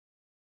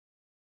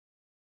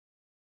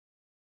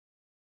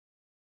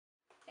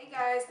Hey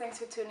guys, thanks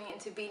for tuning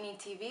into Beanie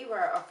TV,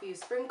 where I offer you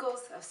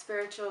sprinkles of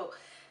spiritual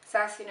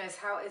sassiness.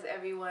 How is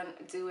everyone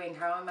doing?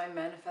 How am I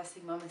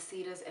manifesting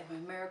mamacitas and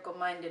my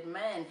miracle-minded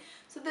men?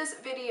 So this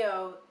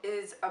video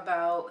is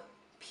about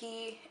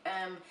PMS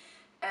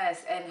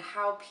and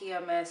how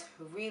PMS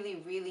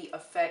really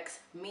affects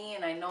me,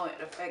 and I know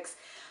it affects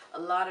a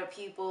lot of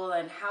people.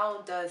 And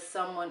how does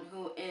someone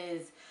who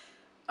is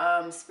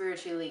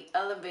spiritually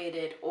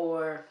elevated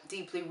or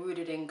deeply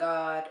rooted in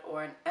God,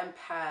 or an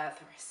empath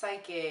or a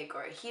psychic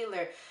or a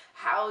healer,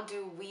 how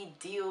do we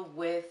deal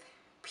with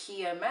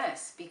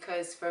PMS?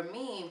 Because for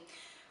me,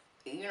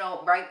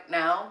 right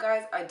now,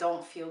 guys, I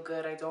don't feel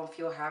good. I don't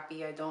feel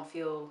happy. I don't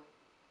feel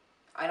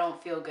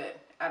good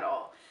at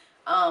all.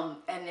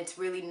 And it's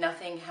really,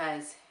 nothing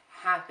has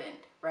happened,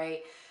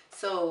 right?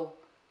 So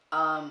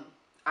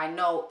I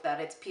know that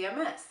it's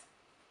PMS.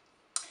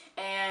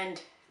 And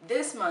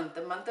this month,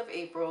 the month of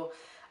April,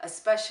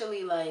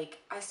 especially, like,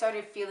 I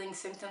started feeling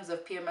symptoms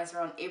of PMS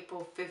around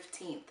April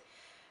 15th.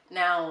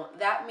 Now,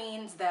 that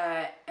means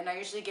that, and I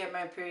usually get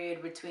my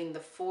period between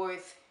the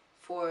 4th,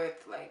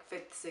 like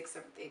 5th, 6th,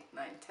 7th, 8th,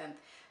 9th, 10th,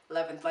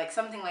 11th, like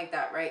something like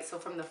that, right? So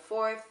from the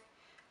 4th,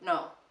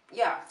 no,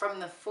 yeah,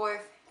 from the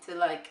 4th to,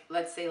 like,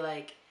 let's say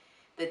like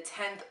the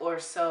 10th or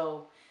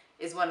so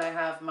is when I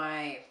have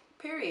my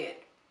period.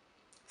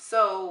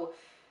 So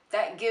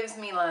that gives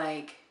me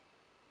like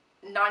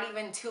not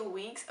even 2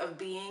 weeks of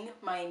being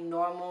my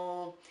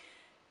normal,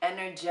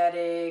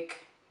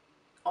 energetic,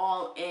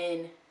 all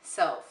in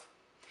self.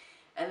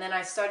 And then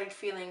I started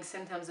feeling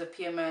symptoms of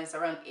PMS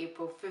around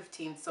April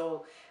 15th.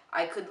 So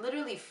I could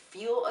literally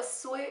feel a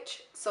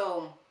switch.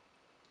 So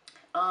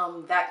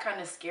that kind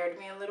of scared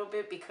me a little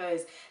bit,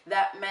 because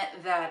that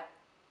meant that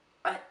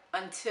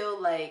until,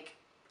 like,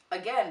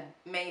 again,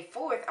 May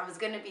 4th, I was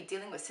going to be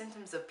dealing with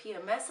symptoms of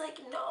PMS. Like,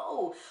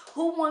 no,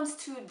 who wants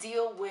to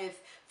deal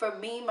with, for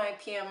me, my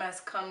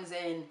PMS comes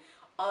in,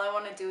 all I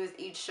want to do is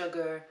eat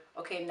sugar.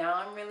 Okay, now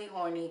I'm really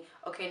horny.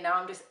 Okay, now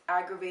I'm just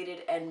aggravated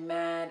and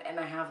mad, and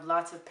I have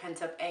lots of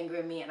pent up anger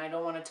in me, and I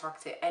don't want to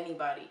talk to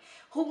anybody.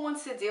 Who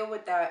wants to deal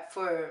with that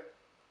for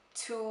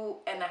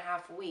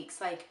 2.5 weeks?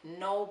 Like,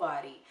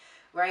 nobody,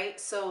 right?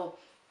 So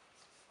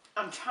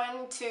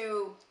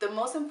the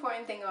most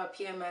important thing about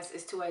PMS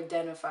is to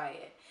identify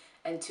it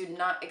and to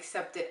not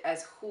accept it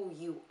as who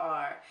you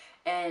are.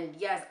 And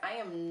yes, I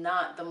am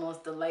not the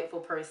most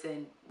delightful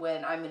person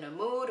when I'm in a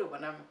mood or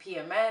when I'm in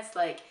PMS.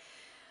 Like,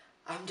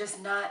 I'm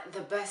just not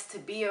the best to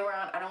be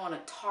around. I don't want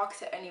to talk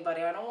to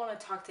anybody. I don't want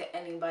to talk to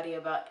anybody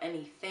about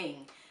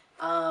anything.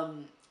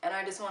 And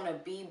I just want to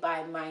be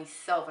by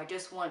myself. I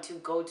just want to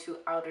go to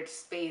outer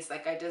space.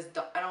 Like, I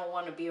don't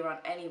want to be around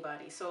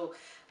anybody. So,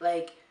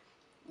 like,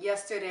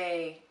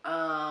 yesterday,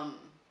 I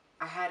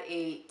had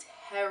a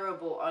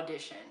terrible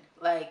audition.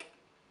 Like,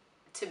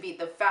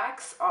 the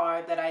facts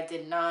are that I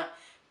did not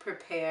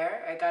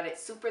prepare. I got it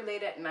super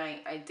late at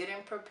night. I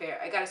didn't prepare.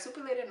 I got it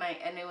super late at night,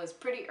 and it was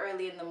pretty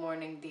early in the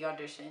morning, the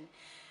audition.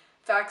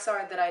 Facts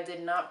are that I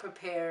did not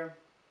prepare.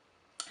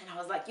 And I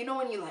was like,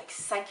 when you like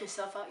psych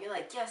yourself out, you're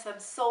like, yes, I'm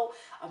so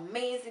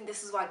amazing.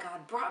 This is why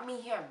God brought me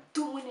here. I'm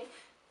doing it.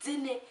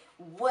 Didn't it?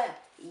 What?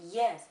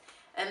 Yes.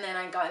 And then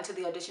I got into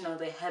the audition. I was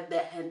like,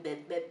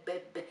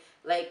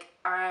 like,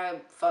 I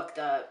fucked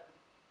up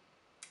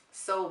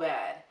so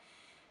bad.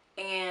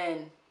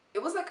 And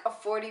it was like a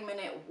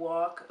 40-minute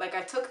walk. Like,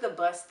 I took the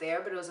bus there,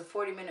 but it was a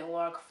 40-minute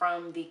walk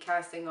from the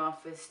casting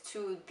office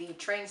to the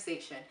train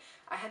station.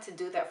 I had to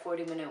do that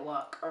 40-minute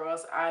walk, or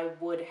else I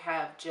would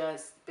have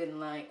just been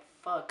like,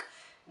 fuck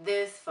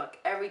this, fuck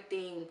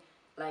everything.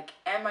 Like,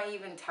 am I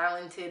even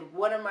talented?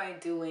 What am I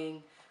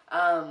doing?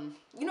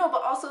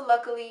 But also,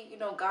 luckily,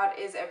 God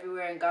is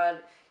everywhere, and God,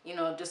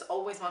 just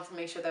always wants to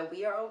make sure that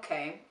we are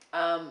okay.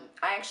 I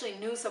actually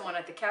knew someone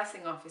at the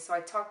casting office, so I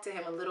talked to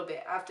him a little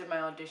bit after my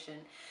audition.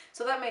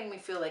 So that made me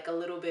feel like a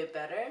little bit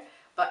better.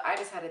 But I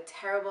just had a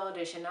terrible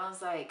audition. I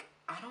was like,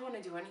 I don't want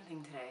to do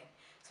anything today.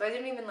 So I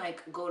didn't even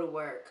like go to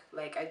work.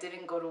 Like, I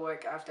didn't go to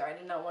work after. I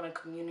did not want to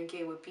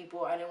communicate with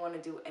people. I didn't want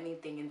to do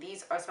anything. And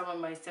these are some of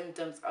my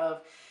symptoms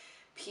of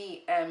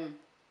PMS.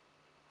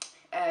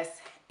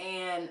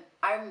 And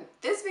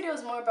this video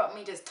is more about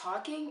me just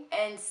talking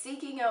and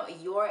seeking out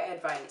your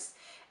advice.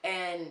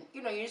 And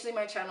usually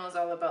my channel is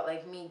all about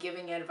like me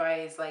giving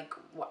advice, like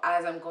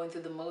as I'm going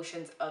through the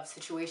motions of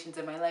situations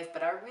in my life.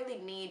 But I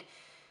really need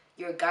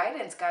your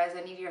guidance, guys.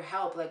 I need your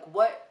help. Like,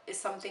 what is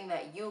something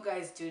that you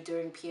guys do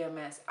during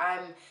PMS?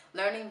 I'm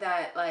learning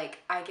that, like,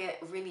 I get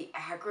really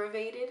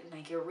aggravated and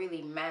I get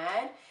really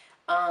mad.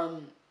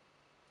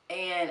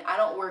 And I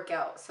don't work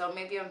out. So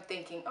maybe I'm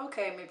thinking,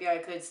 okay, maybe I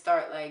could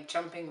start like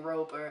jumping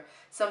rope or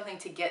something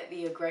to get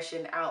the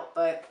aggression out.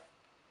 But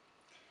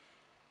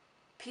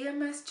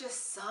PMS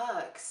just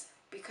sucks,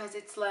 because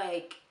it's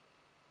like,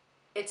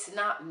 it's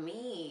not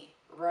me,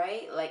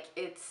 right? Like,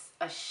 it's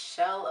a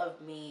shell of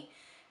me,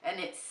 and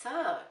it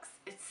sucks.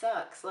 It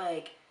sucks.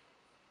 Like,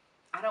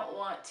 I don't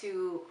want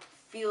to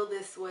feel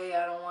this way.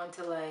 I don't want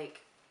to, like,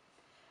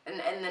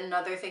 and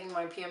another thing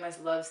my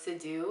PMS loves to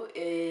do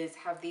is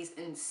have these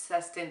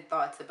incessant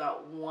thoughts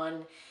about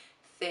one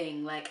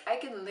thing. Like, I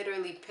can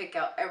literally pick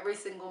out every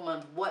single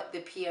month what the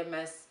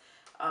PMS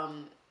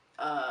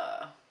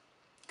uh,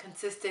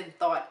 consistent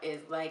thought is.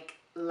 Like,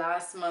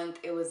 last month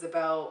it was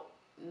about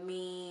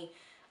me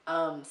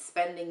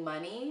spending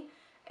money,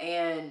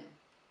 and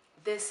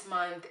this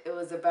month it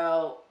was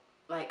about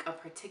like a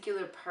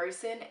particular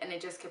person, and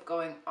it just kept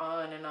going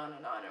on and on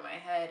and on in my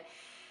head.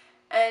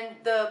 And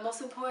the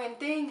most important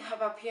thing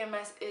about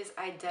PMS is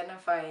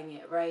identifying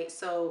it, right?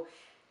 So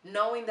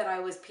knowing that I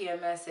was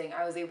PMSing,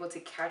 I was able to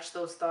catch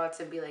those thoughts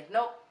and be like,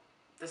 nope,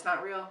 that's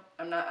not real.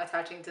 I'm not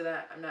attaching to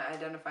that. I'm not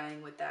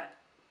identifying with that.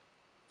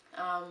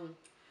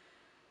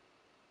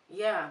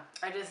 Yeah,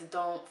 I just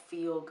don't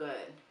feel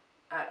good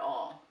at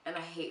all. And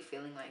I hate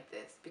feeling like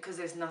this because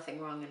there's nothing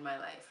wrong in my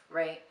life,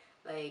 right?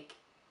 Like,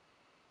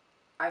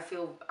 I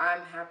feel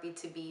I'm happy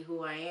to be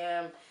who I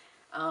am.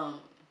 Um,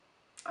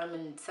 I'm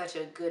in such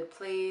a good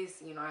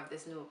place. You know, I have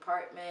this new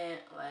apartment,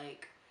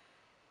 like,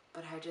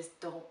 but I just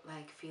don't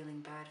like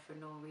feeling bad for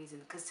no reason.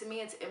 Because to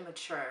me, it's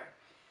immature,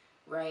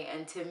 right?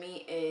 And to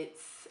me,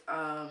 it's,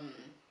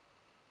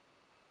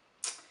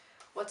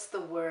 what's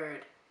the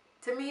word?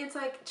 To me, it's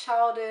like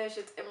childish,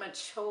 it's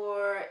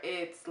immature,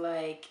 it's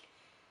like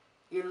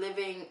you're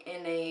living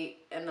in a,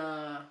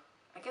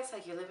 I guess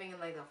like you're living in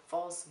like a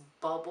false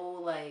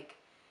bubble, like,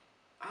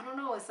 I don't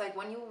know, it's like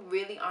when you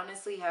really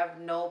honestly have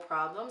no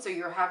problems, or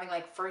you're having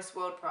like first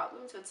world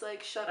problems, it's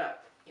like, shut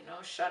up, you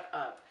know, shut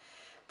up.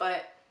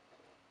 But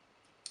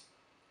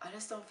I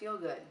just don't feel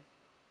good.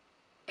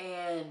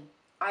 And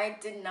I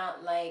did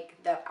not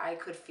like that I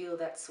could feel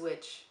that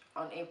switch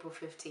on April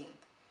 15th.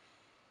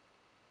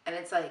 And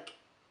it's like,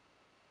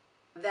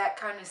 that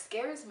kind of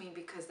scares me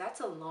because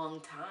that's a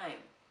long time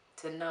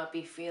to not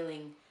be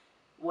feeling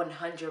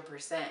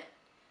 100%.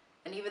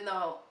 And even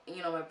though,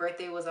 you know, my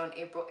birthday was on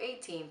April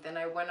 18th and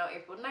I went out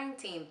April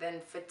 19th,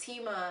 and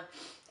Fatima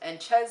and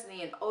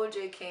Chesney and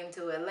OJ came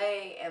to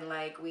LA, and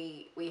like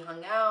we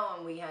hung out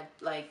and we had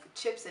like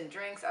chips and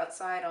drinks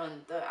outside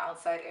on the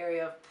outside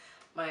area of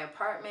my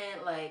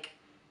apartment, like,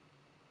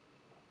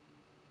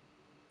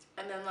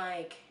 and then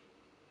like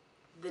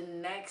the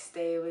next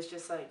day it was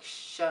just like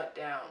shut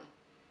down.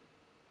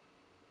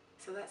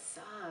 So that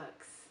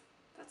sucks.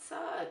 That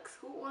sucks.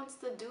 Who wants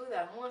to do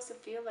that? Who wants to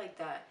feel like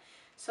that?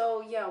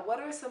 So yeah, what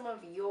are some of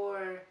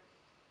your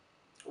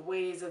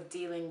ways of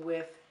dealing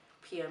with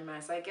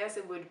PMS? I guess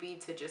it would be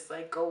to just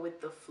like go with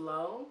the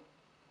flow.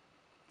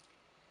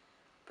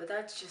 But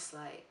that's just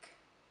like,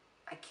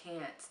 I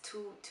can't.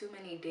 Too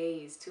many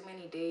days. Too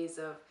many days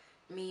of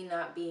me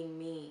not being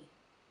me.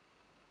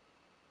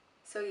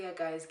 So yeah,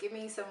 guys, give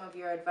me some of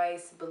your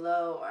advice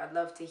below. I'd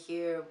love to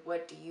hear,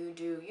 what do you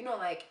do? You know,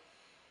 like,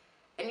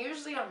 and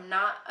usually I'm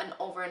not an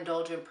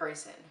overindulgent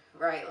person,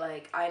 right?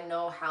 Like, I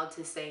know how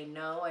to say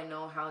no. I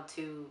know how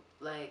to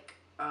like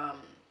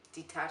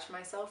detach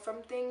myself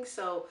from things.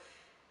 So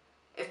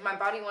if my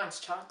body wants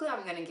chocolate,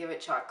 I'm gonna give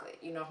it chocolate.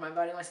 You know, if my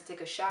body wants to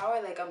take a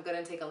shower, like, I'm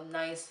gonna take a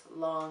nice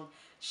long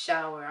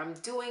shower. I'm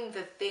doing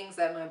the things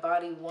that my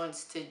body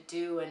wants to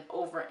do and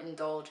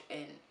overindulge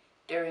in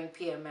during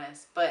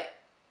PMS. But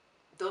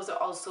those are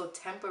also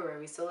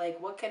temporary. So like,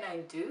 what can I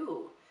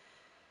do?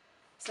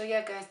 So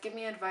yeah, guys, give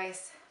me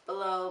advice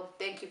below.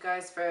 Thank you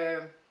guys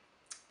for,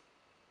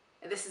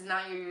 this is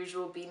not your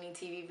usual Beanie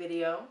TV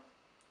video,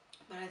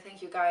 but I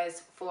thank you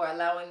guys for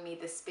allowing me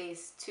the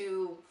space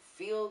to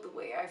feel the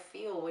way I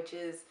feel, which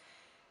is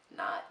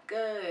not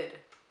good.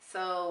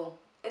 So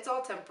it's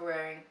all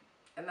temporary,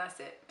 and that's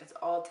it. It's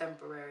all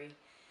temporary.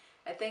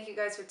 I thank you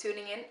guys for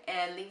tuning in,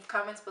 and leave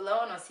comments below,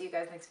 and I'll see you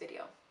guys next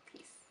video.